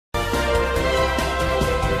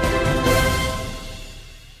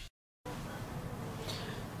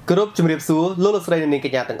Group ជំរាបសួរលោកលោកស្រីនាងក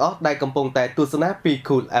ញ្ញាទាំងអស់ដែលកំពុងតែទស្សនាពី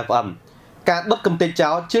Cool FM ការដុតកំទេចចោ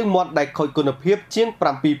លជើងមាត់ដែលខូចគុណភាពជាង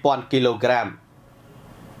 7000 គីឡូក្រាម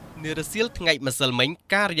នារសៀលថ្ងៃម្សិលមិញ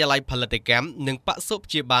ការិយាល័យផលិតកម្មនិងបសុ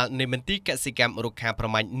ព្យាបាលនៃមន្ទីរកសិកម្មរុក្ខាប្រ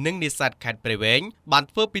មាញ់និងនេសាទខេត្តព្រៃវែងបាន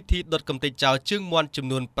ធ្វើពិធីដុតកំទេចចោលជើងមាន់ចំ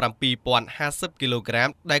នួន 7050 គីឡូក្រាម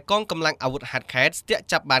ដែលកងកម្លាំងអាវុធហត្ថខេត្តស្ទាក់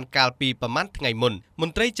ចាប់បានកាលពីប្រមាណថ្ងៃមុនម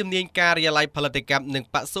ន្ត្រីជំនាញការិយាល័យផលិតកម្មនិង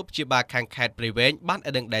បសុព្យាបាលខាងខេត្តព្រៃវែងបាន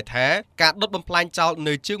ឲ្យដឹងដែរថាការដុតបំផ្លាញចោល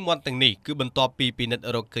នៅជើងមាន់ទាំងនេះគឺបន្ទាប់ពីពិនិត្យ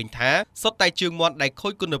រកឃើញថាសុទ្ធតែជើងមាន់ដែលខូ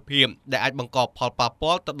ចគុណភាពដែលអាចបង្កផលប៉ះ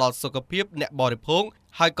ពាល់ទៅដល់សុខភាពអ្នកបរិភោគ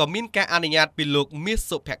ហើយក៏មានការអនុញ្ញាតពីលោកមាស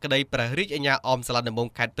សុភក្តីព្រះរាជអាជ្ញាអមសាលាដំបង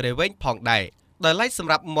ខេត្តព្រៃវែងផងដែរដោយឡែកស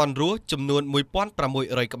ម្រាប់មាន់រស់ចំនួន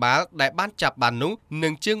 1600 ក្បាលដែលបានចាប់បាននោះនិ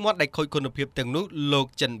ងជើងមាន់ដែលខូចគុណភាពទាំងនោះលោក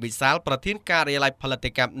ចិនវិសាលប្រធានការិយាល័យផលិត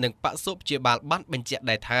កម្មនិងបសុព្យាបាលបានបញ្ជាក់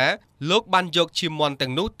ដែរថាលោកបានយកឈាមមាន់ទាំ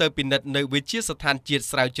ងនោះទៅពិនិត្យនៅវិទ្យាស្ថានជាតិ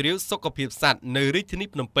ស្រាវជ្រាវសុខភាពសត្វនៅរាជធានី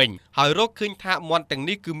ភ្នំពេញហើយរកឃើញថាមាន់ទាំង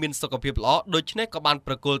នេះគឺមានសុខភាពល្អដូច្នេះក៏បាន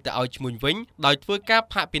ប្រគល់ទៅឲ្យឈ្មួញវិញដោយធ្វើការ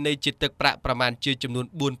ផាកពិន័យជាទឹកប្រាក់ប្រមាណជាចំនួន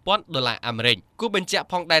 $4000 អាមេរិកគូបញ្ជាក់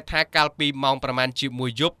ផងដែរថាកាលពីម៉ោងប្រមាណជា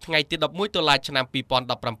1យប់ថ្ងៃទី11 តុលាឆ្នាំ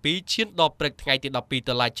 2017ឈានដល់ព្រឹកថ្ងៃទី12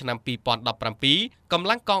 តុលាឆ្នាំ 2017កម្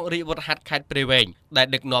លាំងកងរាជអាវុធហត្ថខេត្តព្រៃវែងដែល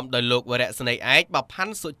ដឹកនាំដោយលោកវរៈស្នេហ៍ឯកបផា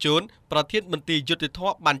ន់សុជូនប្រធានមន្ទីរយុទ្ធភ័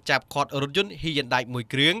ពបានចាប់ឃាត់រថយន្តHyundai មួយ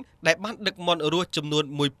គ្រឿងដែលបានដឹកមាន់រស់ចំនួន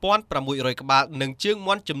 1600 ក្បាលនិងជើង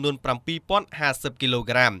មាន់ចំនួន 7050 គីឡូ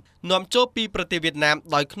ក្រាមនាំចូលពីប្រទេសវៀតណាម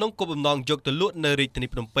ដោយក្នុងគោលបំណងយកទៅលក់នៅរាជធានី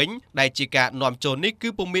ភ្នំពេញដែលជាការនាំចូលនេះគឺ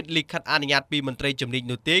ពុំមានលិខិតអនុញ្ញាតពីមន្ត្រីជំនាញ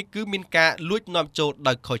នោះទេគឺមានការលួចនាំចូល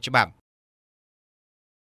ដោយខុសច្បាប់